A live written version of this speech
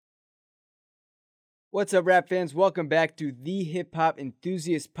What's up, rap fans? Welcome back to the Hip Hop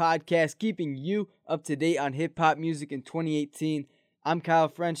Enthusiast podcast, keeping you up to date on hip hop music in 2018. I'm Kyle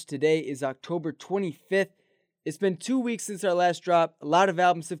French. Today is October 25th. It's been 2 weeks since our last drop. A lot of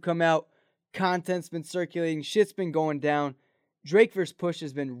albums have come out. Content's been circulating. Shit's been going down. Drake vs. Push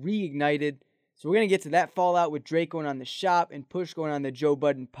has been reignited. So we're going to get to that fallout with Drake going on The Shop and Push going on the Joe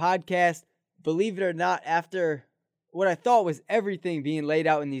Budden podcast. Believe it or not, after what I thought was everything being laid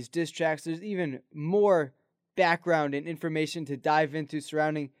out in these diss tracks, there's even more background and information to dive into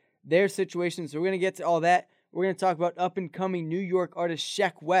surrounding their situation. So we're going to get to all that. We're going to talk about up-and-coming New York artist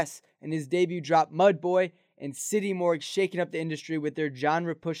Sheck Wes and his debut drop MUDBOY, and City Morgue shaking up the industry with their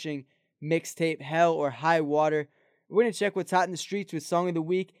genre-pushing mixtape Hell or High Water. We're going to check what's hot in the streets with Song of the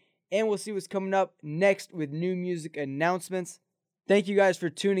Week, and we'll see what's coming up next with new music announcements. Thank you guys for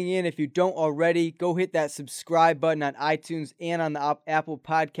tuning in. If you don't already, go hit that subscribe button on iTunes and on the Apple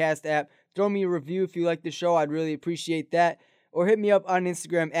Podcast app. Throw me a review if you like the show. I'd really appreciate that. Or hit me up on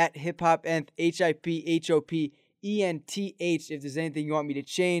Instagram at HipHopEnth, HIPHOPENTH, if there's anything you want me to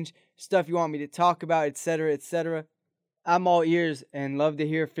change, stuff you want me to talk about, etc., etc. I'm all ears and love to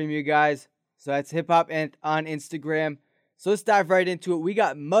hear from you guys. So that's HipHopEnth on Instagram. So let's dive right into it. We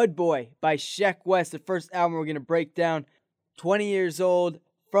got MUDBOY by Sheck Wes, the first album we're going to break down. 20 years old,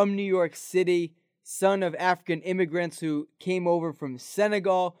 from New York City, son of African immigrants who came over from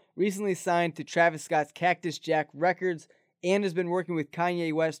Senegal, recently signed to Travis Scott's Cactus Jack Records, and has been working with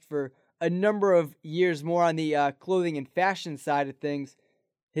Kanye West for a number of years more on the clothing and fashion side of things.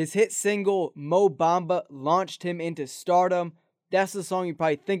 His hit single, Mo Bamba, launched him into stardom. That's the song you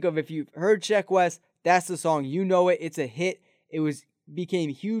probably think of if you've heard Sheck Wes. That's the song. You know it. It's a hit. It became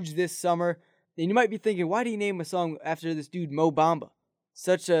huge this summer. And you might be thinking, why do you name a song after this dude, Mo Bamba?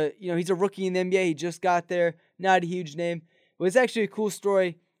 He's a rookie in the NBA. He just got there. Not a huge name. But it's actually a cool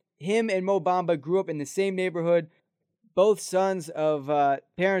story. Him and Mo Bamba grew up in the same neighborhood. Both sons of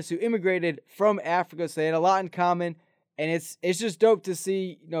parents who immigrated from Africa, so they had a lot in common. And it's just dope to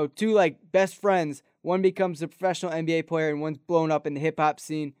see, two best friends. One becomes a professional NBA player and one's blown up in the hip hop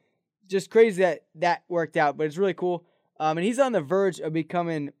scene. Just crazy that worked out, but it's really cool. And he's on the verge of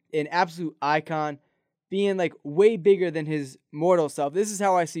becoming an absolute icon, being way bigger than his mortal self. This is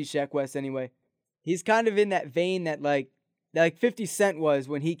how I see Sheck Wes anyway. He's kind of in that vein that 50 Cent was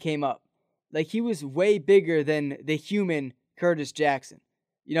when he came up. He was way bigger than the human Curtis Jackson.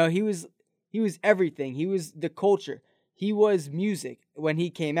 He was everything. He was the culture. He was music when he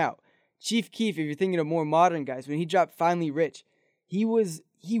came out. Chief Keef, if you're thinking of more modern guys, when he dropped Finally Rich, he was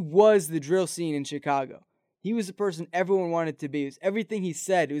the drill scene in Chicago. He was the person everyone wanted to be. It was everything he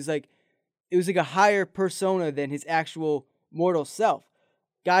said. It was like a higher persona than his actual mortal self.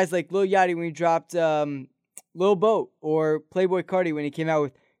 Guys like Lil Yachty when he dropped Lil Boat, or Playboi Carti when he came out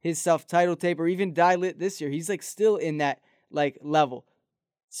with his self-titled tape, or even Die Lit this year. He's still in that level.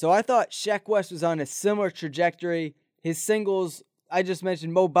 So I thought Sheck Wes was on a similar trajectory. His singles, I just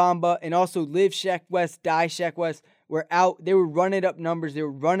mentioned Mo Bamba and also Live Sheck Wes, Die Sheck Wes, were out. They were running up numbers. They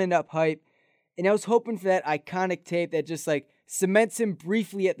were running up hype. And I was hoping for that iconic tape that just cements him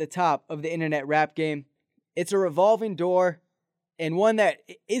briefly at the top of the internet rap game. It's a revolving door, and one that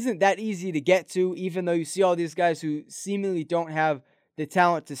isn't that easy to get to, even though you see all these guys who seemingly don't have the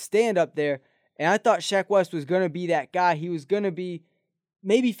talent to stand up there. And I thought Sheck Wes was going to be that guy. He was going to be,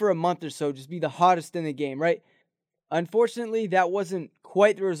 maybe for a month or so, just be the hottest in the game, right? Unfortunately, that wasn't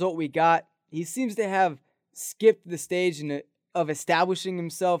quite the result we got. He seems to have skipped the stage of establishing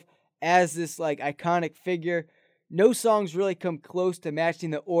himself as this iconic figure. No songs really come close to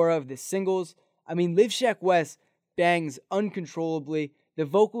matching the aura of the singles. I mean, Live Sheck Wes bangs uncontrollably. The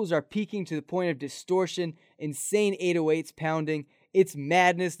vocals are peaking to the point of distortion, insane 808s pounding. It's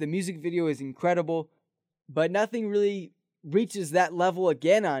madness. The music video is incredible, but nothing really reaches that level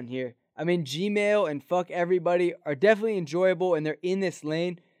again on here. I mean, Gmail and Fuck Everybody are definitely enjoyable and they're in this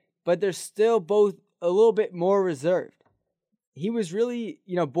lane, but they're still both a little bit more reserved. He was really,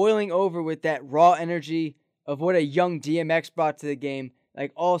 boiling over with that raw energy of what a young DMX brought to the game.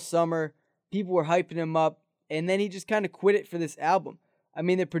 All summer, people were hyping him up, and then he just kind of quit it for this album. I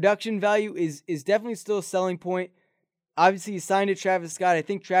mean, the production value is definitely still a selling point. Obviously, he signed to Travis Scott. I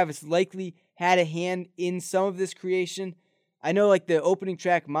think Travis likely had a hand in some of this creation. I know, the opening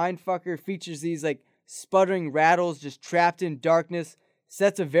track, Mindfucker, features these, sputtering rattles just trapped in darkness.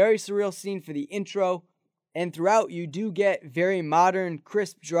 Sets a very surreal scene for the intro. And throughout, you do get very modern,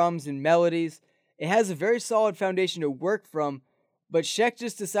 crisp drums and melodies. It has a very solid foundation to work from, but Sheck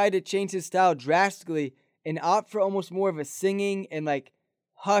just decided to change his style drastically and opt for almost more of a singing and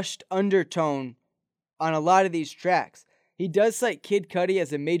hushed undertone on a lot of these tracks. He does cite Kid Cudi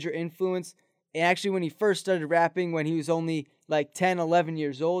as a major influence, And actually, when he first started rapping, when he was only like 10, 11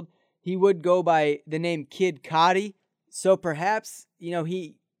 years old, he would go by the name Kid Cudi. So perhaps,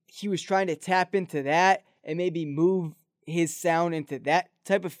 he was trying to tap into that and maybe move his sound into that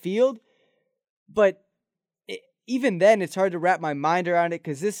type of field. But even then, it's hard to wrap my mind around it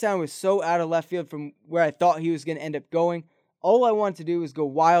because this sound was so out of left field from where I thought he was going to end up going. All I wanted to do was go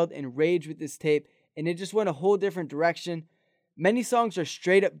wild and rage with this tape, and it just went a whole different direction. Many songs are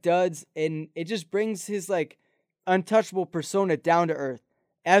straight up duds, and it just brings his like untouchable persona down to earth.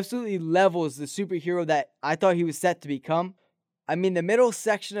 Absolutely levels the superhero that I thought he was set to become. I mean, the middle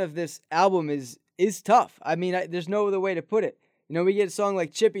section of this album is tough. I mean, there's no other way to put it. We get a song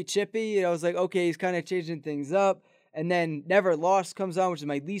like Chippy Chippy, and I was like, okay, he's kind of changing things up. And then Never Lost comes on, which is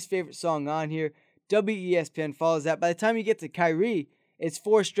my least favorite song on here. WESPN follows that. By the time you get to Kyrie, it's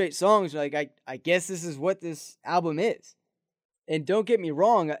 4 straight songs. Like, I guess this is what this album is. And don't get me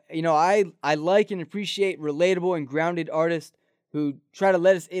wrong, I like and appreciate relatable and grounded artists who try to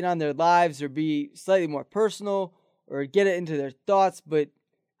let us in on their lives or be slightly more personal or get it into their thoughts. But,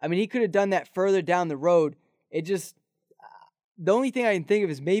 I mean, he could have done that further down the road. The only thing I can think of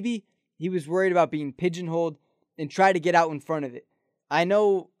is maybe he was worried about being pigeonholed and tried to get out in front of it. I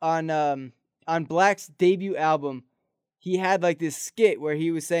know on Black's debut album, he had like this skit where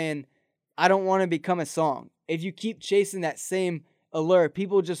he was saying, I don't want to become a song. If you keep chasing that same allure,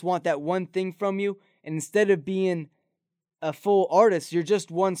 people just want that one thing from you. And instead of being a full artist, you're just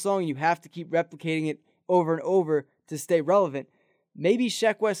one song. You have to keep replicating it over and over to stay relevant. Maybe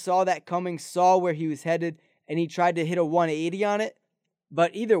Sheck Wes saw that coming, saw where he was headed, and he tried to hit a 180 on it.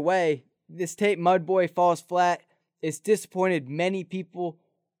 But either way, this tape, MUDBOY, falls flat. It's disappointed many people.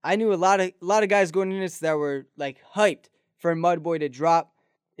 I knew a lot of guys going into this that were like hyped for MUDBOY to drop.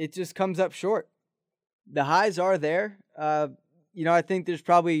 It just comes up short. The highs are there. I think there's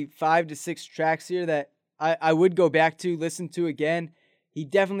probably 5 to 6 tracks here that I would go back to, listen to again. He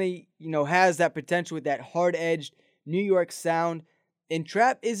definitely, has that potential with that hard-edged New York sound. And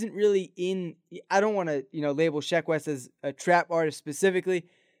trap isn't really I don't want to, label Sheck Wes as a trap artist specifically,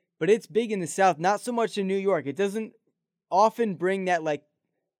 but it's big in the South, not so much in New York. It doesn't often bring that like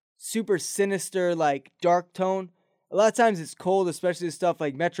super sinister, like dark tone. A lot of times it's cold, especially the stuff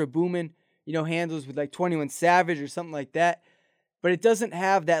like Metro Boomin, handles with like 21 Savage or something like that. But it doesn't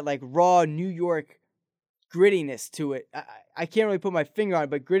have that like raw New York grittiness to it. I can't really put my finger on it,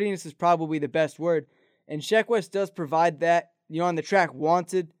 but grittiness is probably the best word. And Sheck Wes does provide that. On the track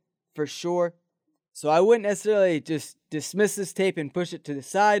Wanted, for sure. So I wouldn't necessarily just dismiss this tape and push it to the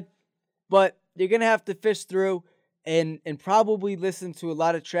side, but you're going to have to fish through and probably listen to a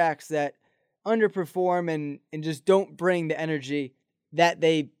lot of tracks that underperform and just don't bring the energy that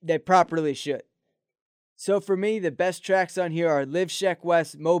they properly should. So for me, the best tracks on here are Live Sheck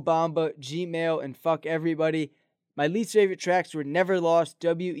Wes, Mo Bamba, Gmail, and Fuck Everybody. My least favorite tracks were Never Lost,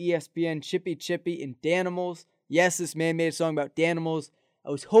 WESPN, Chippy Chippy, and Danimals. Yes, this man made a song about Danimals.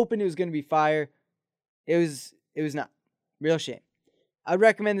 I was hoping it was going to be fire. It was not. Real shame. I'd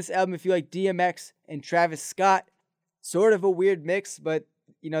recommend this album if you like DMX and Travis Scott. Sort of a weird mix, but,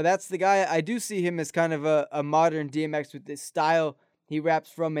 that's the guy. I do see him as kind of a modern DMX with this style he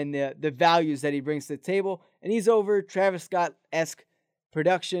raps from and the values that he brings to the table. And he's over Travis Scott-esque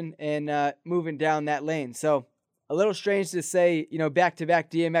production and moving down that lane. So, a little strange to say,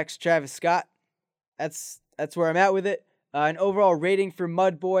 back-to-back DMX, Travis Scott. That's where I'm at with it. An overall rating for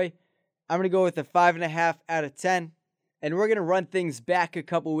MUDBOY, I'm going to go with a 5.5 out of 10. And we're going to run things back a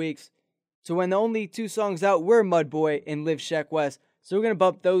couple weeks to when the only 2 songs out were MUDBOY and Live Sheck Wes. So we're going to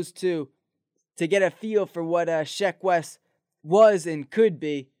bump those 2 to get a feel for what Sheck Wes was and could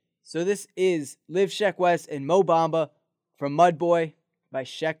be. So this is Live Sheck Wes and Mo Bamba from MUDBOY by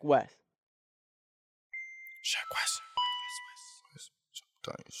Sheck Wes. Sheck Wes.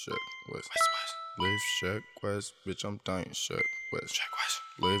 Sheck Wes. Live Sheck Wes, bitch, I'm dying. Sheck Wes. Sheck Wes.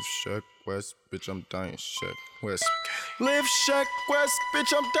 Live Sheck Wes, bitch, I'm dying. Sheck Wes. Live Sheck Wes,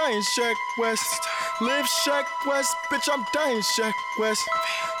 bitch, I'm dying. Sheck Wes. Live Sheck Wes, bitch, I'm dying. Sheck Wes.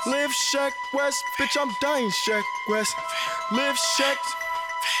 Live Sheck Wes, bitch, I'm dying. Sheck Wes. Live Sheck.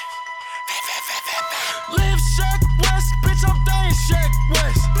 Live Sheck Wes, bitch, I'm dying. Sheck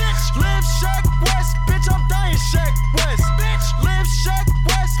Wes. Live Sheck Wes, bitch, I'm dying. Sheck Wes. Live Sheck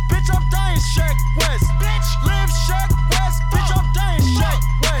Wes, bitch, I'm dying. Sheck Wes. Live Sheck Wes, bitch, I'm dying.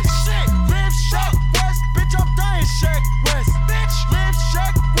 Sheck Wes. Live Sheck Wes, bitch, I'm dying. Sheck Wes. Live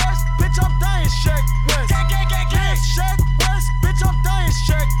Sheck Wes, bitch, I'm dying. Sheck Wes. Live Sheck Wes, bitch, I'm dying.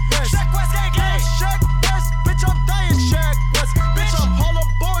 Sheck Wes. Live Sheck Wes, bitch, I'm dying. Sheck Wes. Bitch, I'm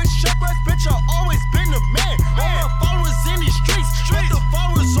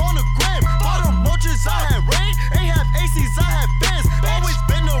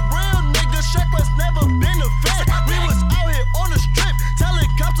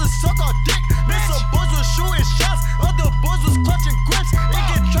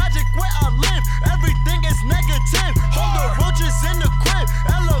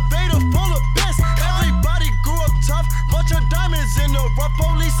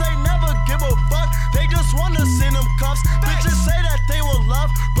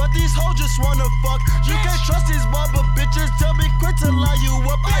wanna fuck. You can't trust these mother bitches. Tell me quick to line you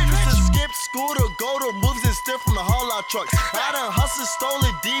up. I used to skip school to go to movies and steal from the haul-out trucks. I done hustled,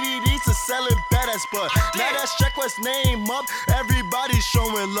 stolen DVDs to selling badass, but now that Sheck Wes name up, everybody's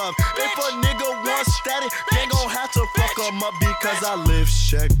showing love. If a nigga wants static, they gon' have to fuck him up because I live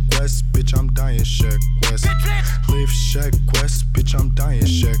Sheck Wes, bitch, I'm dying Sheck Wes. Live Sheck Wes, bitch, I'm dying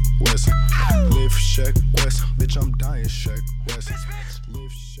Sheck Wes. Live Sheck Wes, bitch, I'm dying Sheck Wes.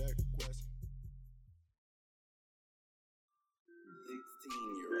 Live Sheck Wes.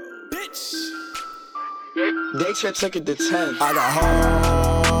 16-year-old bitch. They took it to 10. I got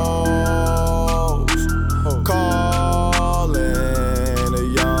hoes calling a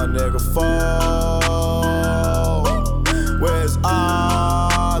young nigga phone. Where's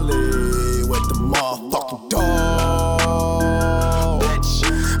Ollie with the motherfucking dog?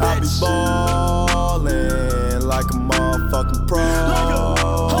 I be ballin' like a motherfucking pro.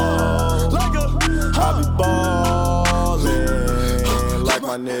 I be ballin' like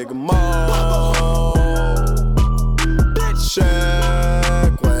my nigga Mo.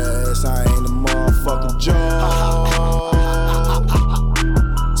 Sheck Wes, I ain't a motherfucking joke.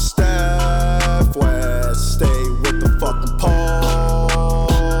 Steph West, stay with the fucking pole.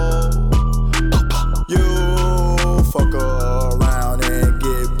 You fuck around and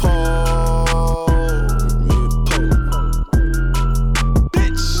get pulled.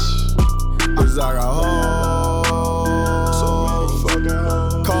 Bitch, 'cause I got hoes, so many fucking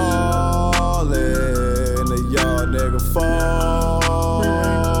hoes, calling a young nigga phone.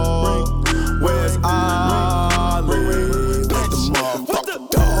 Where's Ollie with the motherfucking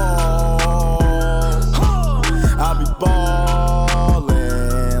dog? I be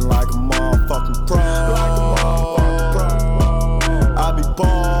ballin' like a motherfucking pro. I be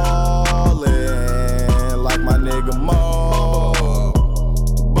ballin' like my nigga Mo.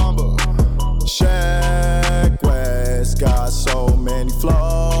 Sheck Wes got so many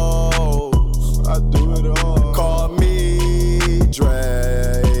flows. I do it all. Call me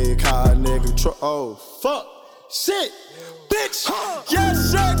Drake, how a nigga oh, fuck, shit, bitch. Yeah,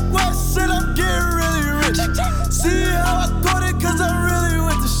 Sheck Wes said I'm getting really rich. See how I got it, 'cause I'm really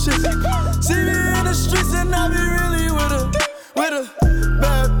with the shit. See me in the streets and I be really with a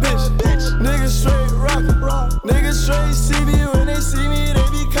bad bitch. Niggas straight rockin', niggas straight see me when they see me, they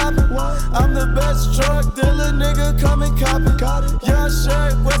be coppin'. I'm the best drug dealer, nigga, come and cop it. Yeah,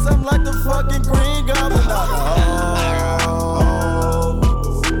 Sheck Wes, I'm like the fucking Green Goblin.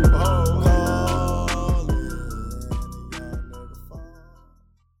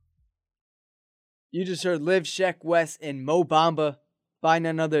 You just heard Live Sheck Wes and Mo Bamba by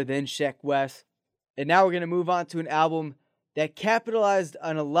none other than Sheck Wes. And now we're going to move on to an album that capitalized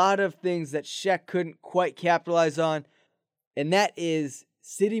on a lot of things that Sheck couldn't quite capitalize on. And that is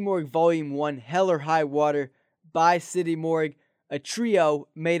City Morgue Volume 1, Hell or High Water by City Morgue, a trio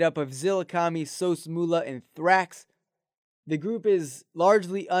made up of Zillakami, Sos Mula, and Thrax. The group is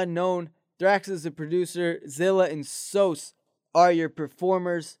largely unknown. Thrax is the producer. Zilla and Sos are your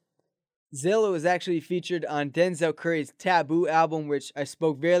performers. Zilla was actually featured on Denzel Curry's Taboo album, which I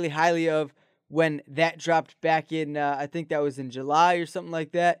spoke very highly of when that dropped back in, I think that was in July or something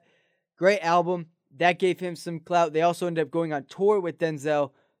like that. Great album. That gave him some clout. They also ended up going on tour with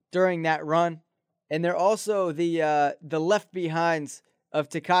Denzel during that run. And they're also the left behinds of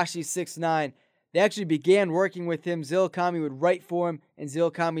Tekashi 6ix9ine. They actually began working with him. Zillakami would write for him, and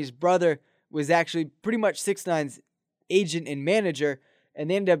Zillakami's brother was actually pretty much 6ix9ine's agent and manager. And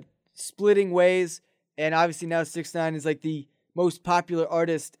they ended up splitting ways, and obviously now 6ix9ine is like the most popular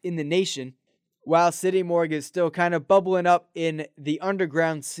artist in the nation, while City Morgue is still kind of bubbling up in the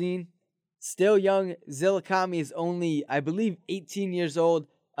underground scene. Still young, Zillakami is only, I believe, 18 years old.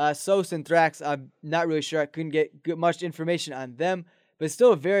 Sos and Thrax, I'm not really sure. I couldn't get much information on them, but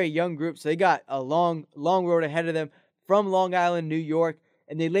still a very young group, so they got a long road ahead of them from Long Island, New York,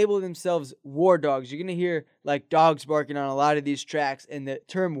 and they label themselves War Dogs. You're going to hear like dogs barking on a lot of these tracks, and the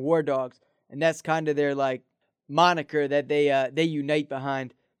term War Dogs, and that's kind of their like moniker that they unite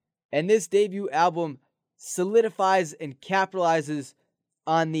behind. And this debut album solidifies and capitalizes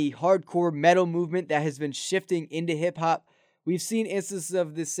on the hardcore metal movement that has been shifting into hip hop. We've seen instances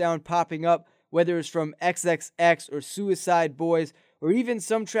of this sound popping up, whether it's from XXX or Suicide Boys, or even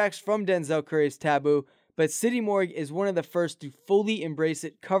some tracks from Denzel Curry's Taboo. But City Morgue is one of the first to fully embrace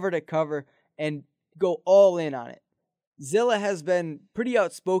it cover to cover and go all in on it. Zilla has been pretty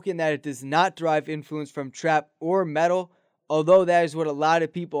outspoken that it does not derive influence from trap or metal, although that is what a lot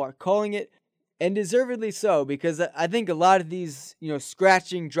of people are calling it, and deservedly so, because I think a lot of these,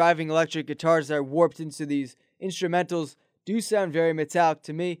 scratching, driving electric guitars that are warped into these instrumentals do sound very metallic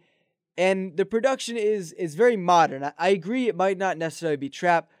to me. And the production is very modern. I agree it might not necessarily be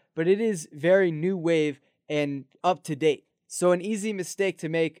trap, but it is very new wave and up to date. So an easy mistake to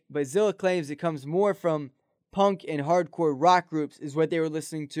make, but Zilla claims it comes more from punk and hardcore rock groups is what they were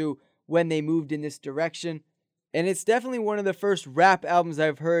listening to when they moved in this direction. And it's definitely one of the first rap albums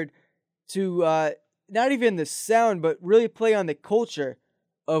I've heard to not even the sound, but really play on the culture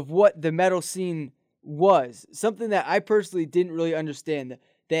of what the metal scene was. Something that I personally didn't really understand.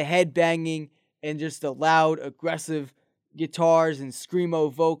 The head banging and just the loud, aggressive guitars and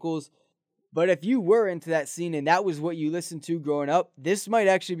screamo vocals. But if you were into that scene and that was what you listened to growing up, this might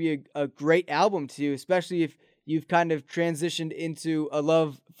actually be a great album to you, especially if you've kind of transitioned into a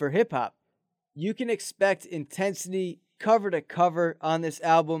love for hip hop. You can expect intensity cover to cover on this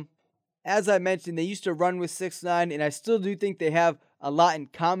album. As I mentioned, they used to run with 6ix9ine, and I still do think they have a lot in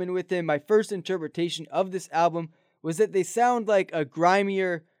common with him. My first interpretation of this album was that they sound like a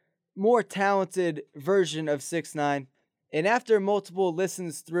grimier, more talented version of 6ix9ine. And after multiple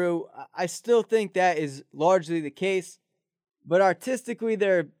listens through, I still think that is largely the case. But artistically,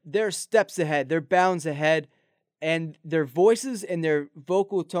 they're steps ahead. They're bounds ahead. And their voices and their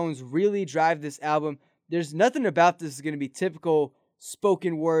vocal tones really drive this album. There's nothing about this that's going to be typical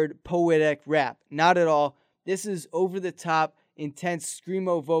spoken word, poetic rap. Not at all. This is over-the-top, intense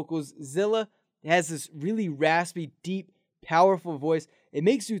screamo vocals. Zilla has this really raspy, deep, powerful voice. It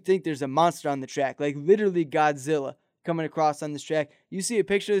makes you think there's a monster on the track, like literally Godzilla coming across on this track. You see a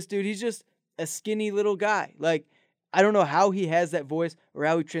picture of this dude, he's just a skinny little guy. Like, I don't know how he has that voice or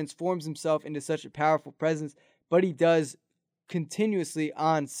how he transforms himself into such a powerful presence, but he does continuously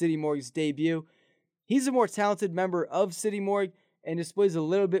on City Morgue's debut. He's a more talented member of City Morgue and displays a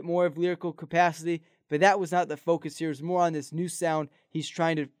little bit more of lyrical capacity, but that was not the focus here. It was more on this new sound he's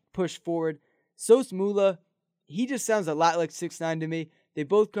trying to push forward. Sos Mula, he just sounds a lot like 6ix9ine to me. They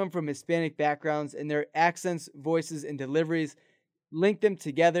both come from Hispanic backgrounds, and their accents, voices, and deliveries link them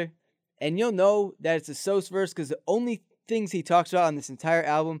together. And you'll know that it's a Sos verse because the only things he talks about on this entire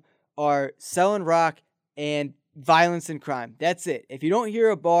album are selling rock and violence and crime. That's it. If you don't hear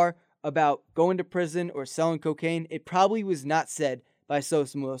a bar about going to prison or selling cocaine, it probably was not said by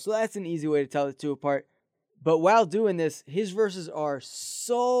Sos Mula. So that's an easy way to tell the two apart. But while doing this, his verses are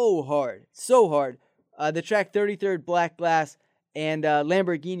so hard. So hard. The track 33rd Black Glass and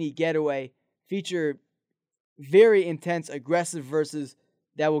Lamborghini Getaway feature very intense, aggressive verses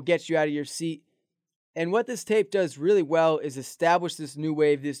that will get you out of your seat. And what this tape does really well is establish this new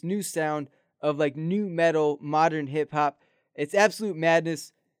wave, this new sound of like new metal, modern hip hop. It's absolute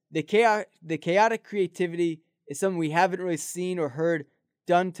madness. The chaotic creativity is something we haven't really seen or heard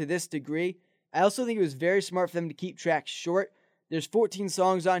done to this degree. I also think it was very smart for them to keep tracks short. There's 14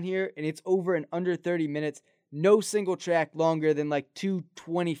 songs on here, and it's over in under 30 minutes. No single track longer than like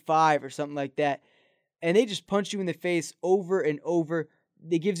 2:25 or something like that. And they just punch you in the face over and over.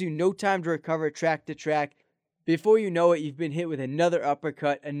 It gives you no time to recover track to track. Before you know it, you've been hit with another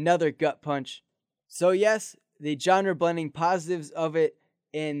uppercut, another gut punch. So yes, the genre blending positives of it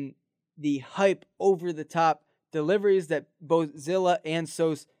and the hype over the top deliveries that both Zilla and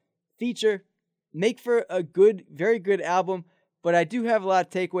Sos feature make for a good, very good album. But I do have a lot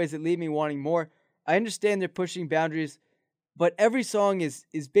of takeaways that leave me wanting more. I understand they're pushing boundaries, but every song is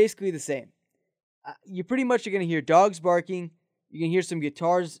basically the same. You pretty much are going to hear dogs barking. You can hear some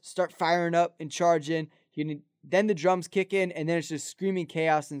guitars start firing up and charge in. Then the drums kick in, and then it's just screaming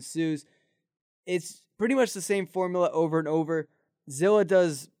chaos ensues. It's pretty much the same formula over and over. Zilla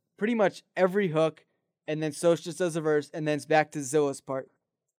does pretty much every hook, and then Sos just does a verse, and then it's back to Zilla's part.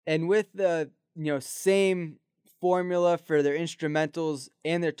 And with the same formula for their instrumentals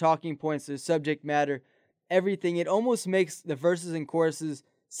and their talking points, their subject matter, everything, it almost makes the verses and choruses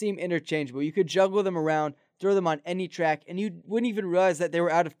seem interchangeable. You could juggle them around, throw them on any track, and you wouldn't even realize that they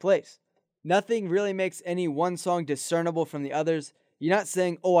were out of place. Nothing really makes any one song discernible from the others. You're not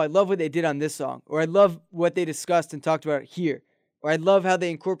saying, oh, I love what they did on this song, or I love what they discussed and talked about here, or I love how they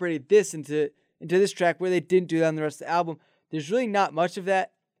incorporated this into this track where they didn't do that on the rest of the album. There's really not much of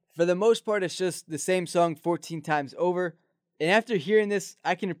that. For the most part, it's just the same song 14 times over. And after hearing this,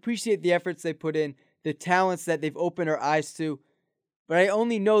 I can appreciate the efforts they put in, the talents that they've opened our eyes to, but I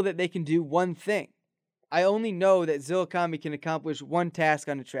only know that they can do one thing. I only know that Zilla Kami can accomplish one task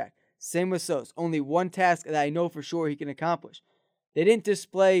on the track. Same with Sos. Only one task that I know for sure he can accomplish. They didn't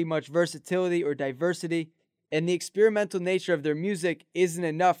display much versatility or diversity, and the experimental nature of their music isn't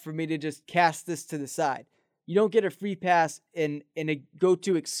enough for me to just cast this to the side. You don't get a free pass and a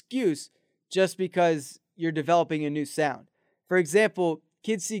go-to excuse just because you're developing a new sound. For example,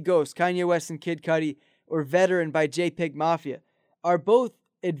 Kids See Ghosts, Kanye West and Kid Cudi, or Veteran by JPEG Mafia are both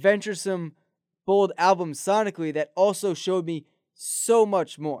adventuresome, bold album sonically that also showed me so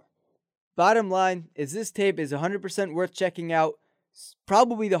much more. Bottom line is this tape is 100% worth checking out. It's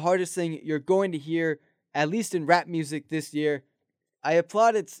probably the hardest thing you're going to hear, at least in rap music this year. I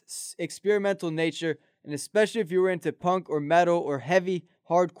applaud its experimental nature, and especially if you were into punk or metal or heavy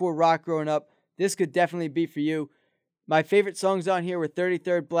hardcore rock growing up, this could definitely be for you. My favorite songs on here were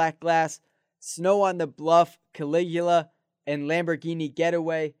 33rd Black Glass, Snow on the Bluff, Caligula, and Lamborghini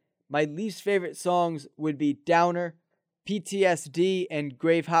Getaway. My least favorite songs would be Downer, PTSD, and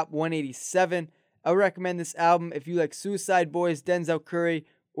Grave Hop 187. I would recommend this album if you like Suicide Boys, Denzel Curry,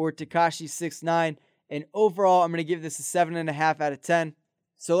 or Tekashi 6ix9ine. And overall, I'm going to give this a 7.5 out of 10.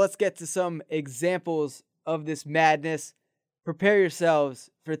 So let's get to some examples of this madness. Prepare yourselves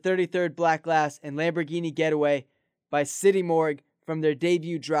for 33rd Black Glass and Lamborghini Getaway by City Morgue from their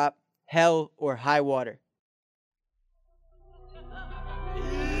debut drop, Hell or High Water.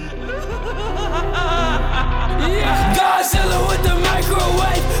 Godzilla with the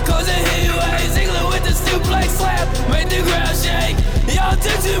microwave, cause it hit you as England with the suplex slap, make the ground shake. Y'all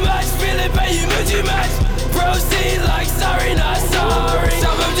do too much, feel it, but you move too much. Proceed like sorry, not sorry.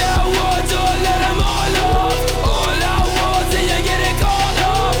 Chop them down, one door, let them all off. All out walls till you get it called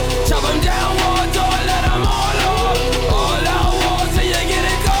off. Chop them down, one door, let them all off. All out walls till you get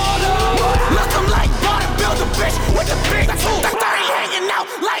it called off. Look, I'm like bodybuilder bitch with the big tool. That 30 hanging out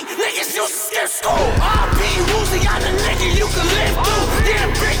like niggas used to skip school. R.P. Woozy, I'm the nigga you can live through. Get a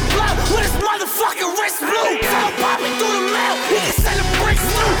big blood with his motherfucking wrist blue. Tell popping through the mail, he can send the bricks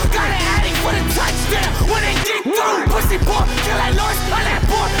through. Got an addict for the touchdown when they get through. Pussy boy, kill that noise on that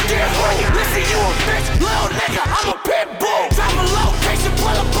boy, get through. Listen, you a bitch, little nigga, I'm a pit bull. Drop a location,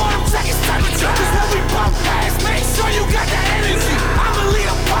 pull up on them, check his temperature. Cause when we bump ass, make sure you got that energy. I'ma lead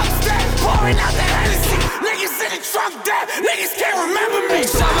a pump stack, pouring out that Hennessy. Niggas in the trunk dead, niggas can't remember me.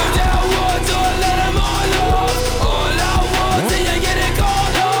 Shove them down, one door, let them all off. All out war till you get it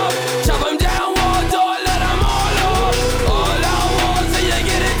called off. Chop them down, one door, let them all off. All out war till you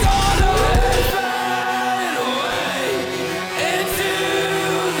get it called off. Fade away into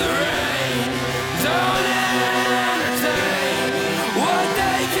the rain. Don't entertain what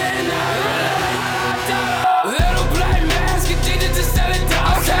they cannot relate. Little black mask addicted to selling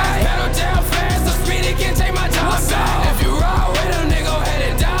dogs. Pedal down fast, so speed it can't take my time. If you ride with him, nigga, go ahead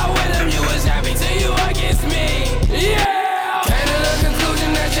and die with him. You was happy till you against me. Yeah! Came to the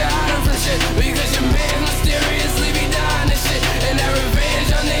conclusion that you're hiding from shit because your man mysteriously be dying and shit. And that revenge,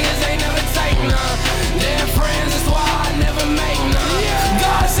 your niggas ain't never take none. They're friends, that's why I never make none.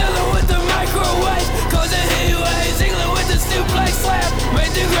 Godzilla with the microwave, cause it hit you as England with the suplex slap,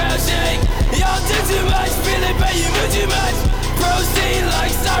 make the ground shake. Y'all do too much, feel it, but you move too much. Proceed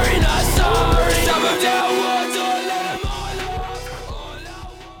like sorry, not sorry. Chop them down, one door, let them all off. All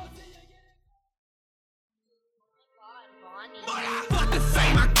out war till you get it. Fuck the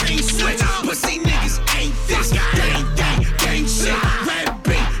fame, I can't switch. Pussy niggas ain't this. Gang shit. Red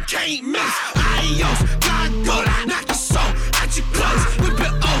beat, can't miss. Adios, God go. Knock your soul out your clothes. Whip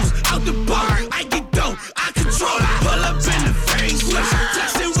your O's out the bar. I get dope, I control it. Pull up in the fame switch.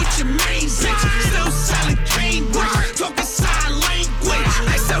 Flexing with your main bitch. Still selling cane bricks. Talking sign language.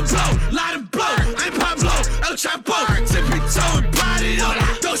 I sell blow, lot of blow. I'm Pablo, El Chapo. Tippy toe and body up.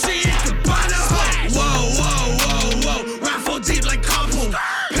 Dolce and Gabbana. Whoa. Ride full deep like carpool.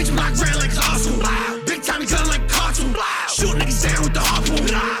 Pitch black red like awesome. Big time gun like cartoon. Shoot niggas down with the harpoon.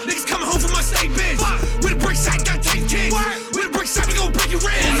 Niggas coming home from my state bitch. With a brick sack, got 10 kids. With a brick sack, we gon' break your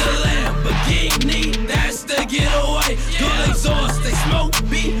ribs. In the Lamborghini, that's the getaway. Good exhaust, they smoke,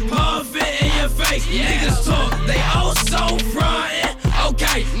 beat, puff it in your face. Niggas talk, they oh so frontin'.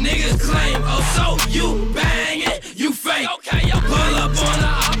 Okay, niggas claim, oh so you bangin', you fake. Okay, yo, pull up on the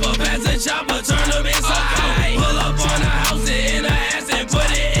hopper, pass a chopper, turn them inside out. Pull up on the house, in the ass and put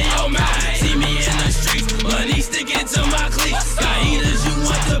it in your mouth. See me in the streets, money sticking to my cleats. Got eaters, you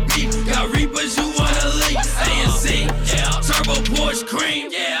want the beef, got reapers, you wanna leak. ANC, yeah, turbo Porsche cream,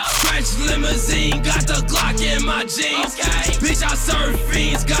 yeah. Stretch limousine, got the Glock in my jeans. Okay, bitch, I serve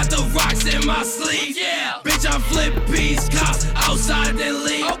fiends, got the rocks in my sleeve. Yeah, bitch, I flip beats, cops outside then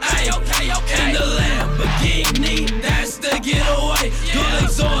leave. Okay. In the Lamborghini, that's the getaway. Good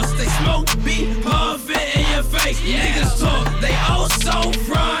exhaust, they smoke, beat, puff it in your face. Niggas talk, they oh so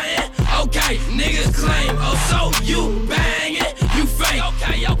frontin'. Okay, niggas claim, oh so you bangin', you fake.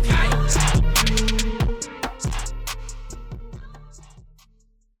 Okay.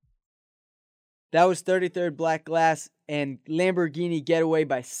 That was 33rd Black Glass and Lamborghini Getaway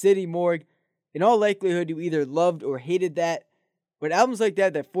by City Morgue. In all likelihood, you either loved or hated that. But albums like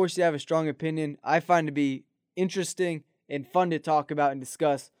that force you to have a strong opinion, I find to be interesting and fun to talk about and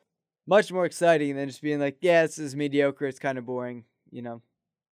discuss. Much more exciting than just being like, yeah, this is mediocre, it's kind of boring, you know.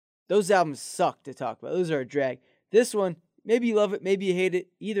 Those albums suck to talk about. Those are a drag. This one, maybe you love it, maybe you hate it.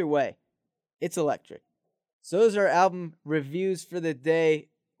 Either way, it's electric. So those are album reviews for the day.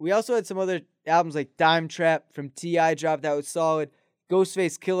 We also had some other albums like Dime Trap from T.I. dropped that was solid.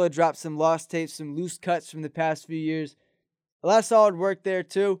 Ghostface Killah dropped some lost tapes, some loose cuts from the past few years. A lot of solid work there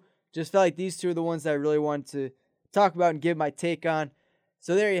too. Just felt like these two are the ones that I really wanted to talk about and give my take on.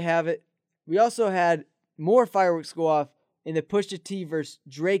 So there you have it. We also had more fireworks go off in the Pusha T versus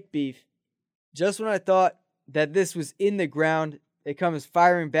Drake beef. Just when I thought that this was in the ground, it comes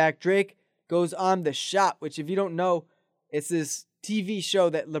firing back. Drake goes on The Shop, which if you don't know, it's this TV show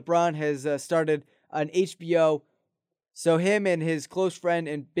that LeBron has started on HBO. So him and his close friend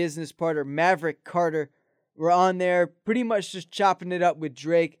and business partner Maverick Carter were on there pretty much just chopping it up with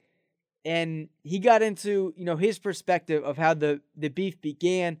Drake. And he got into, his perspective of how the beef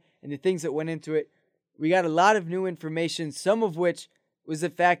began and the things that went into it. We got a lot of new information, some of which was the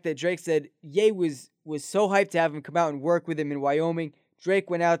fact that Drake said Ye was so hyped to have him come out and work with him in Wyoming. Drake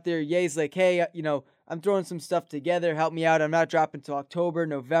went out there. Ye's like, hey, I'm throwing some stuff together. Help me out. I'm not dropping until October,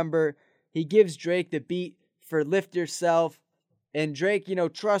 November. He gives Drake the beat for Lift Yourself. And Drake,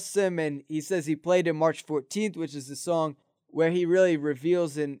 trusts him. And he says he played it March 14th, which is the song where he really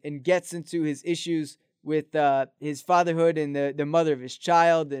reveals and gets into his issues with his fatherhood and the mother of his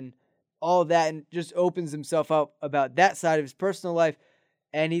child and all that, and just opens himself up about that side of his personal life.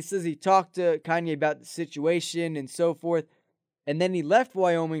 And he says he talked to Kanye about the situation and so forth. And then he left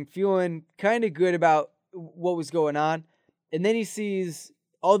Wyoming feeling kind of good about what was going on. And then he sees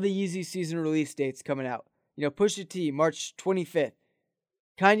all the Yeezy season release dates coming out. Pusha T, March 25th.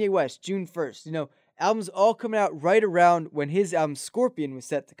 Kanye West, June 1st. Albums all coming out right around when his album Scorpion was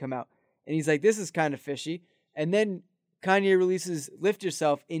set to come out. And he's like, this is kind of fishy. And then Kanye releases Lift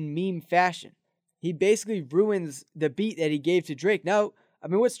Yourself in meme fashion. He basically ruins the beat that he gave to Drake. Now,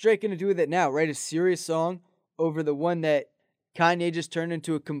 what's Drake going to do with it now? Write a serious song over the one that Kanye just turned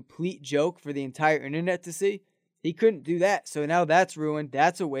into a complete joke for the entire internet to see? He couldn't do that. So now that's ruined.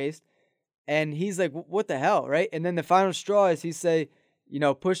 That's a waste. And he's like, what the hell, right? And then the final straw is he say,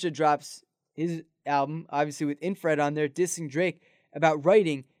 Pusha drops his album, obviously with Infrared on there, dissing Drake about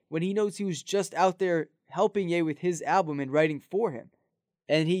writing when he knows he was just out there helping Ye with his album and writing for him.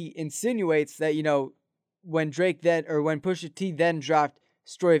 And he insinuates that, when Pusha T then dropped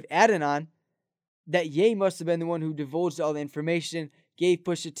Story of Adidon, that Ye must have been the one who divulged all the information, gave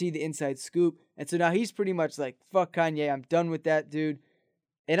Pusha T the inside scoop. And so now he's pretty much like, fuck Kanye, I'm done with that dude.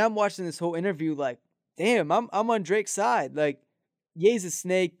 And I'm watching this whole interview like, damn, I'm on Drake's side. Like, Ye's a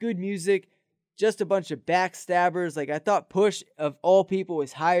snake, good music, just a bunch of backstabbers. Like, I thought Push, of all people,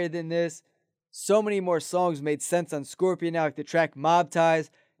 was higher than this. So many more songs made sense on Scorpion now, like the track Mob Ties.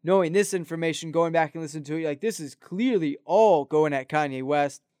 Knowing this information, going back and listening to it, like, this is clearly all going at Kanye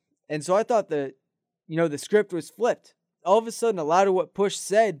West. And so I thought the script was flipped. All of a sudden, a lot of what Push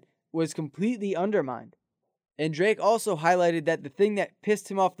said was completely undermined. And Drake also highlighted that the thing that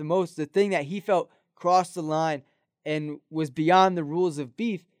pissed him off the most, the thing that he felt crossed the line and was beyond the rules of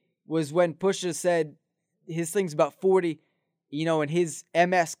beef, was when Pusha said his things about 40, and his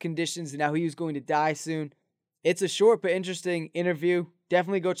MS conditions and how he was going to die soon. It's a short but interesting interview.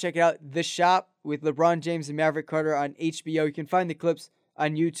 Definitely go check it out. The Shop with LeBron James and Maverick Carter on HBO. You can find the clips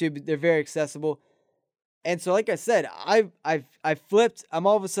on YouTube. They're very accessible. And so, like I said, I flipped. I'm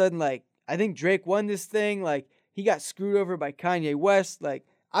all of a sudden like, I think Drake won this thing. Like, he got screwed over by Kanye West. Like,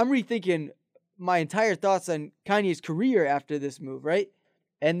 I'm rethinking my entire thoughts on Kanye's career after this move, right?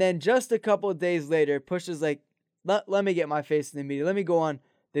 And then just a couple of days later, Pusha's like, let me get my face in the media. Let me go on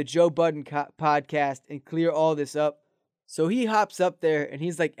the Joe Budden podcast and clear all this up. So he hops up there and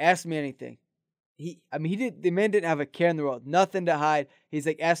he's like, ask me anything. The man didn't have a care in the world, nothing to hide. He's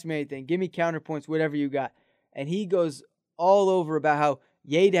like, ask me anything, give me counterpoints, whatever you got. And he goes all over about how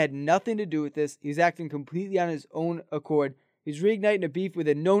Ye had nothing to do with this. He's acting completely on his own accord. He's reigniting a beef with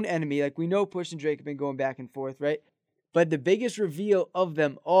a known enemy. Like, we know Push and Drake have been going back and forth, right? But the biggest reveal of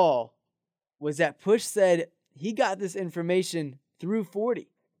them all was that Push said he got this information through 40.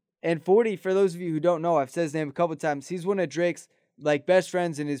 And 40, for those of you who don't know, I've said his name a couple times. He's one of Drake's best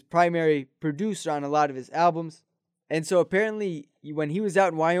friends and his primary producer on a lot of his albums. And so apparently when he was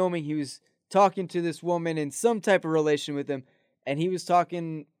out in Wyoming, he was talking to this woman in some type of relation with him. And he was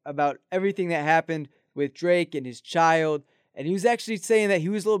talking about everything that happened with Drake and his child. And he was actually saying that he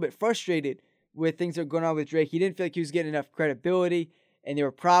was a little bit frustrated with things that were going on with Drake. He didn't feel like he was getting enough credibility. And there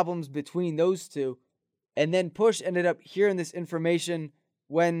were problems between those two. And then Push ended up hearing this information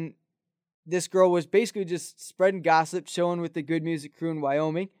when this girl was basically just spreading gossip, chilling with the Good Music crew in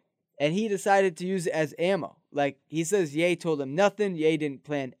Wyoming, and he decided to use it as ammo. Like, he says Ye told him nothing, Ye didn't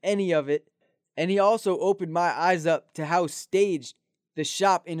plan any of it, and he also opened my eyes up to how staged the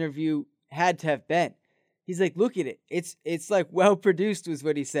shop interview had to have been. He's like, look at it. It's like well produced was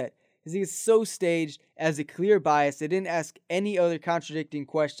what he said. Because it's so staged, as a clear bias. They didn't ask any other contradicting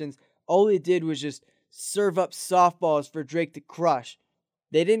questions. All they did was just serve up softballs for Drake to crush.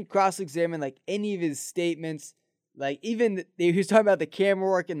 They didn't cross-examine like any of his statements. Like even he was talking about the camera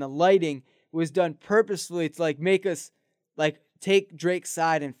work and the lighting was done purposefully to like make us like take Drake's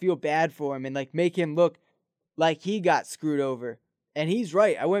side and feel bad for him and like make him look like he got screwed over. And he's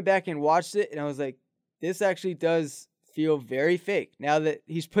right. I went back and watched it and I was like, this actually does feel very fake now that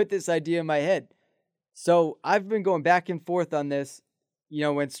he's put this idea in my head. So I've been going back and forth on this. You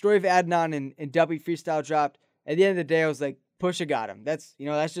know, when Story of Adnan and W Freestyle dropped, at the end of the day, I was like, Pusha got him. That's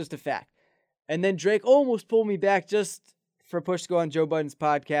just a fact. And then Drake almost pulled me back just for Push to go on Joe Budden's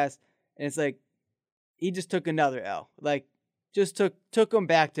podcast. And it's like, he just took another L. Like, just took him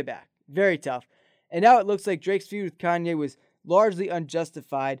back to back. Very tough. And now it looks like Drake's feud with Kanye was largely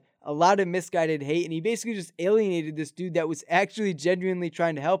unjustified. A lot of misguided hate. And he basically just alienated this dude that was actually genuinely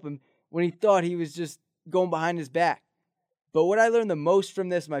trying to help him when he thought he was just going behind his back. But what I learned the most from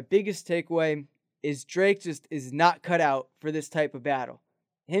this, my biggest takeaway, is Drake just is not cut out for this type of battle.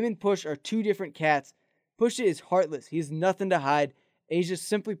 Him and Push are two different cats. Pusha is heartless. He has nothing to hide. And he's just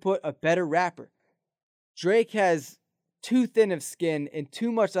simply put a better rapper. Drake has too thin of skin and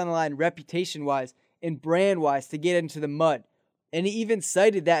too much on the line reputation-wise and brand-wise to get into the mud. And he even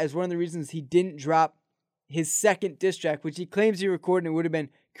cited that as one of the reasons he didn't drop his second diss track, which he claims he recorded and would have been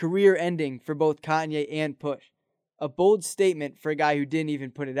career-ending for both Kanye and Push. A bold statement for a guy who didn't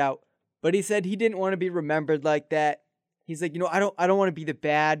even put it out. But he said he didn't want to be remembered like that. He's like, I don't want to be the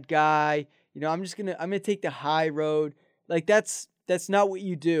bad guy. I'm gonna take the high road. Like that's not what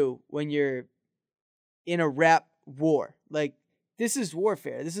you do when you're in a rap war. Like, this is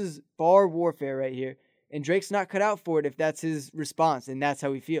warfare. This is bar warfare right here. And Drake's not cut out for it if that's his response and that's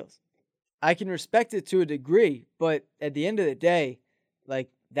how he feels. I can respect it to a degree, but at the end of the day, like,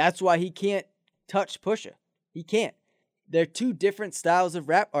 that's why he can't touch Pusha. He can't. They're two different styles of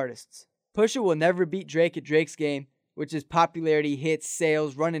rap artists. Pusha will never beat Drake at Drake's game, which is popularity, hits,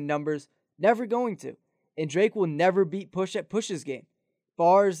 sales, running numbers. Never going to. And Drake will never beat Push at Push's game.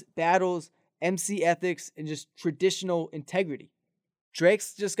 Bars, battles, MC ethics, and just traditional integrity.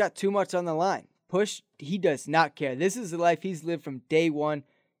 Drake's just got too much on the line. Push, he does not care. This is the life he's lived from day one.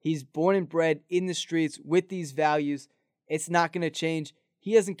 He's born and bred in the streets with these values. It's not going to change.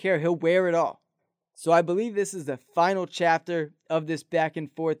 He doesn't care. He'll wear it all. So I believe this is the final chapter of this back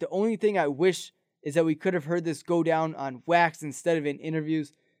and forth. The only thing I wish is that we could have heard this go down on wax instead of in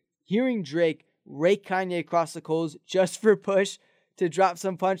interviews. Hearing Drake rake Kanye across the coals just for Push to drop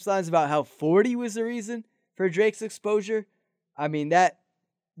some punchlines about how 40 was the reason for Drake's exposure. I mean,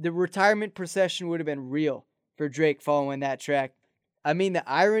 the retirement procession would have been real for Drake following that track. I mean, the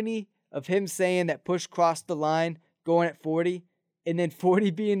irony of him saying that Push crossed the line going at 40 and then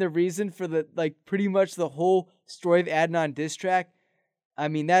 40 being the reason for pretty much the whole Story of Adnan diss track. I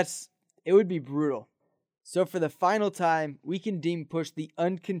mean, it would be brutal. So for the final time, we can deem Push the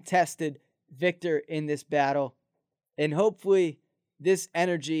uncontested victor in this battle. And hopefully this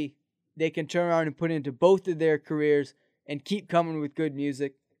energy they can turn around and put into both of their careers and keep coming with good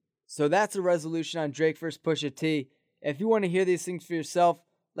music. So that's a resolution on Drake vs. Pusha T. If you want to hear these things for yourself,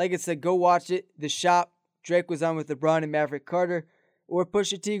 like I said, go watch it. The Shop, Drake was on with LeBron and Maverick Carter, or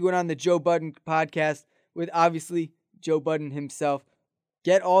Pusha T going on the Joe Budden podcast with obviously Joe Budden himself.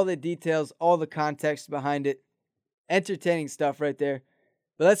 Get all the details, all the context behind it. Entertaining stuff right there.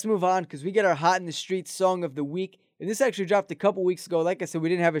 But let's move on because we get our Hot in the Streets song of the week. And this actually dropped a couple weeks ago. Like I said, we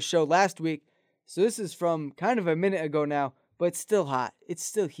didn't have a show last week. So this is from kind of a minute ago now, but it's still hot. It's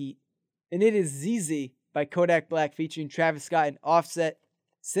still heat. And it is ZZ by Kodak Black featuring Travis Scott and Offset.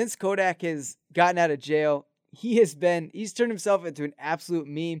 Since Kodak has gotten out of jail, he's turned himself into an absolute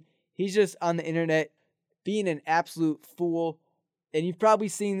meme. He's just on the internet being an absolute fool. And you've probably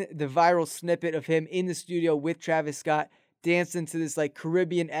seen the viral snippet of him in the studio with Travis Scott dancing to this like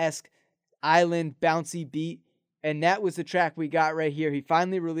Caribbean-esque island bouncy beat. And that was the track we got right here. He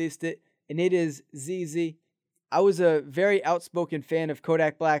finally released it, and it is ZZ. I was a very outspoken fan of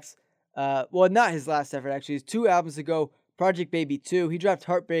Kodak Black's, not his last effort actually. His 2 albums ago, Project Baby 2. He dropped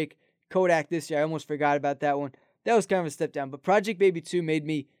Heartbreak Kodak this year. I almost forgot about that one. That was kind of a step down. But Project Baby 2 made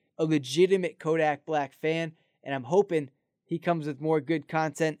me a legitimate Kodak Black fan, and I'm hoping he comes with more good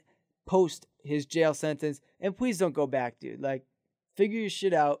content post his jail sentence. And please don't go back, dude. Like, figure your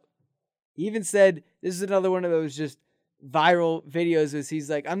shit out. He even said, this is another one of those just viral videos, as he's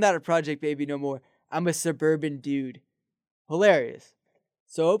like, I'm not a project baby no more. I'm a suburban dude. Hilarious.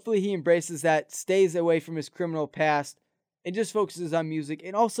 So hopefully he embraces that, stays away from his criminal past, and just focuses on music,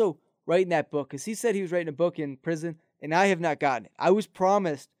 and also writing that book. Because he said he was writing a book in prison, and I have not gotten it. I was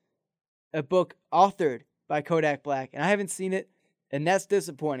promised a book authored by Kodak Black, and I haven't seen it, and that's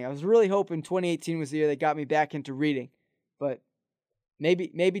disappointing. I was really hoping 2018 was the year that got me back into reading, but maybe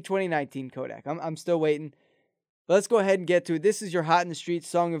 2019 Kodak. I'm still waiting. But let's go ahead and get to it. This is your Hot in the Street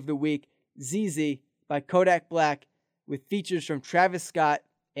Song of the Week, ZZ by Kodak Black, with features from Travis Scott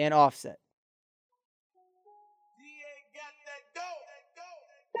and Offset.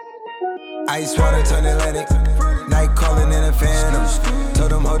 Ice water turn Atlantic, night calling in a phantom.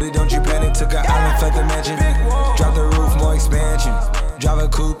 Told them, hold it, don't you panic. Took an island, fled the mansion. Drop the roof, more expansion. Drive a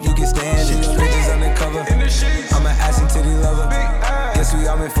coupe, you can stand it. Bridges undercover, I'm an ass and titty lover. Guess we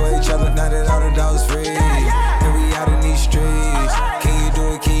all meant for each other, now that all the dogs free. And we out in these streets. Can you do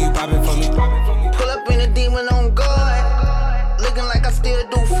it, can you pop it for me? Pull up in a demon on guard, looking like I still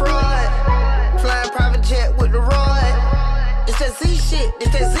do fraud. Flying private jet with the rod. It's that Z shit,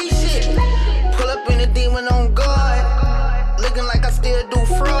 it's that Z shit. Pull up in a demon on guard, looking like I still do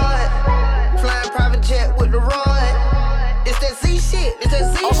fraud. Flying private jet with the rod. It's that Z shit, it's that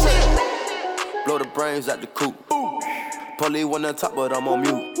Z shit. Blow the brains out the coop. Polly one on top, but I'm on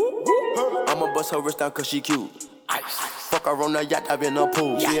mute. I'ma bust her wrist down cause she cute. Ice. Fuck her on the yacht, I've been a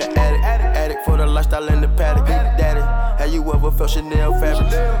pool. She an addict for the lifestyle in the paddock. Big daddy, have you ever felt Chanel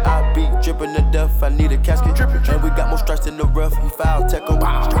fabric? I be dripping to death, I need a casket. And we got more strikes in the rough, he foul tech em.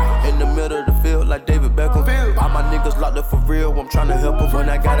 In the middle of the field like David Beckham. All my niggas locked up for real, I'm tryna help them. When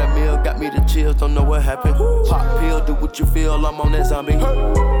I got a meal, got me the chills, don't know what happened. Pop pill, do what you feel, I'm on that zombie.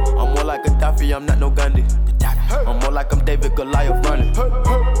 I'm more like Gaddafi, I'm not no Gandhi. I'm more like I'm David Goliath running.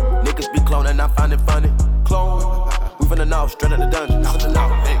 Niggas be cloning, I find it funny. Clone. We finna know, straight out the dungeon.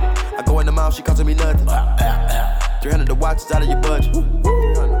 I go in the mouth, she costing me nothing. 300 the watch is out of your budget.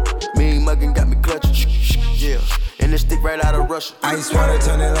 Mean muggin' got me clutching. Yeah, and this stick right out of Russia. Ice water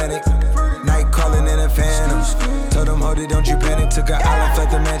turn Atlantic, night calling in a phantom. Told them, hold it, don't you panic. Took an island,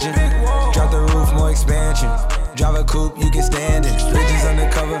 fled the mansion. Drop the roof, more expansion. Drive a coupe, you can stand it. Bridges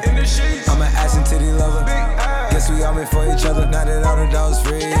undercover, I'm an ass and titty lover. Guess we all meant for each other, now that all the dogs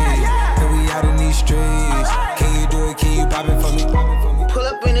free. And we out in these streets. Can you do it, can you pop it for me? Pull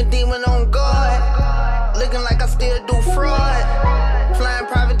up in a demon on guard, looking like I still do fraud. Flying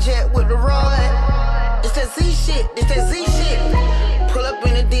private jet with the rod. It's that Z shit, it's that Z shit. Pull up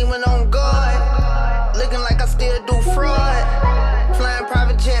in a demon on guard, looking like I still do fraud. Flying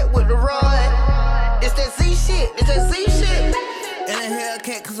private jet with the rod. It's that Z shit, it's that Z shit. In a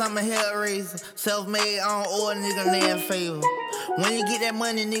Hellcat, cause I'm a hellraiser. Self-made, I don't owe a nigga name favor. When you get that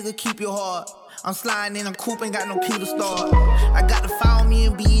money, nigga, keep your heart. I'm sliding in a coupe, ain't got no key to start. I got to follow me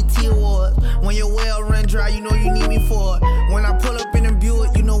in BET Awards. When your well run dry, you know you need me for it. When I pull up in a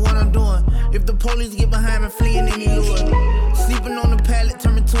Buick, you know what I'm doing. If the police get behind me, fleeing any lure. Sleeping on the pallet,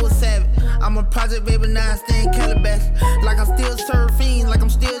 turn me to a savage. I'm a project baby, now I stay in Calabash. Like I still serve fiends, like I'm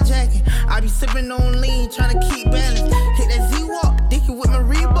still jacking. I be sipping on lean, trying to keep balance. Hit that Z-Walk, dicky with my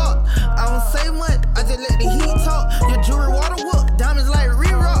Reebok. I don't say much, I just let the heat talk. Your jewelry water whoop, diamonds like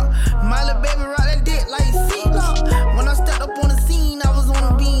re-rock. My little baby rock that dick like C-Lock. When I stepped up on the scene, I was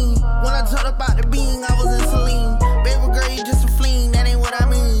on a beam. When I turned up out the beam, I was in Celine. Baby girl, you just a fleen, that ain't what I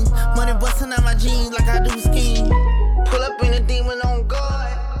mean. Money busting out my jeans like I do scheme. Pull up in a demon on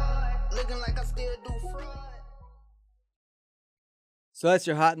guard, looking like I still do fraud. So that's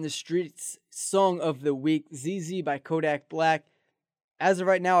your Hot in the Streets Song of the Week, ZZ by Kodak Black. As of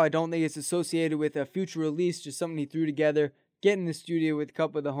right now, I don't think it's associated with a future release, just something he threw together, getting in the studio with a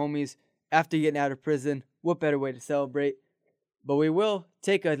couple of the homies after getting out of prison. What better way to celebrate? But we will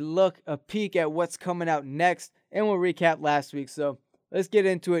take a peek at what's coming out next, and we'll recap last week. So let's get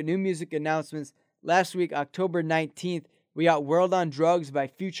into it. New music announcements. Last week, October 19th, we got World on Drugs by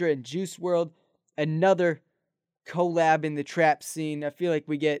Future and Juice WRLD. Another collab in the trap scene. I feel like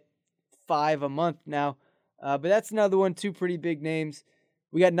we get 5 a month now. But that's another one, 2 pretty big names.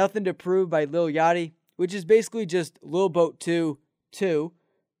 We got Nothing to Prove by Lil Yachty, which is basically just Lil Boat 2.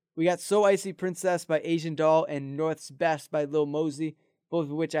 We got So Icy Princess by Asian Doll and North's Best by Lil Mosey, both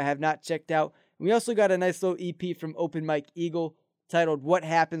of which I have not checked out. And we also got a nice little EP from Open Mike Eagle titled What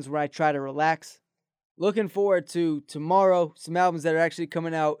Happens When I Try to Relax. Looking forward to tomorrow, some albums that are actually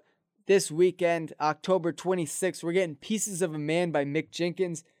coming out this weekend, October 26th. We're getting Pieces of a Man by Mick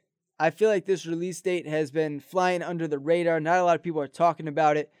Jenkins. I feel like this release date has been flying under the radar. Not a lot of people are talking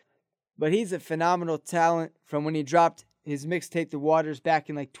about it, but he's a phenomenal talent from when he dropped his mixtape The Waters back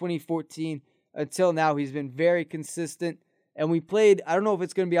in like 2014 until now. He's been very consistent. And we played, I don't know if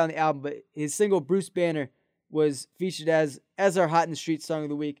it's going to be on the album, but his single Bruce Banner was featured as our Hot in the Street song of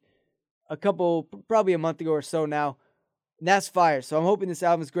the week probably a month ago or so now. And that's fire. So I'm hoping this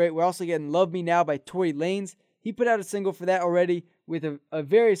album is great. We're also getting Love Me Now by Tory Lanez. He put out a single for that already with a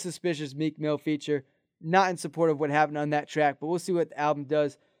very suspicious Meek Mill feature. Not in support of what happened on that track, but we'll see what the album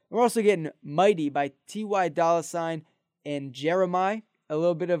does. We're also getting Mighty by T.Y. Dolla $ign and Jeremiah. A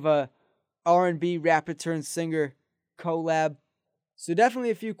little bit of a R&B rapper turned singer collab. So definitely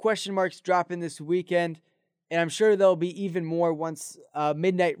a few question marks dropping this weekend. And I'm sure there'll be even more once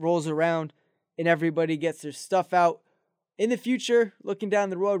midnight rolls around and everybody gets their stuff out. In the future, looking down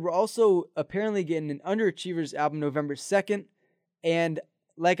the road, we're also apparently getting an Underachievers album November 2nd. And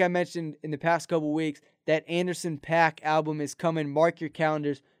like I mentioned in the past couple weeks, that Anderson .Paak album is coming. Mark your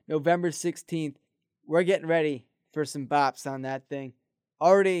calendars, November 16th. We're getting ready for some bops on that thing.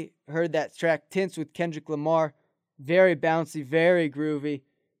 Already heard that track Tints with Kendrick Lamar. Very bouncy, very groovy.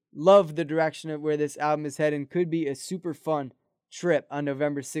 Love the direction of where this album is heading. Could be a super fun trip on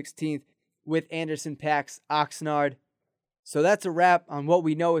November 16th with Anderson .Paak's Oxnard. So that's a wrap on what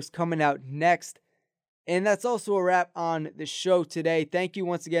we know is coming out next. And that's also a wrap on the show today. Thank you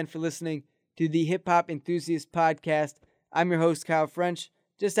once again for listening to the Hip Hop Enthusiast podcast. I'm your host, Kyle French,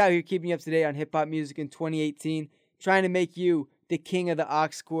 just out here keeping you up to date on hip hop music in 2018, trying to make you the king of the aux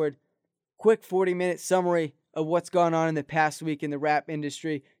chord. Quick 40-minute summary of what's gone on in the past week in the rap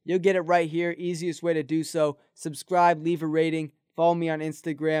industry. You'll get it right here. Easiest way to do so. Subscribe, leave a rating, follow me on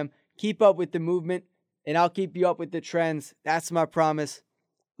Instagram. Keep up with the movement, and I'll keep you up with the trends. That's my promise.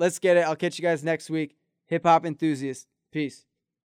 Let's get it. I'll catch you guys next week. Hip Hop Enthusiast. Peace.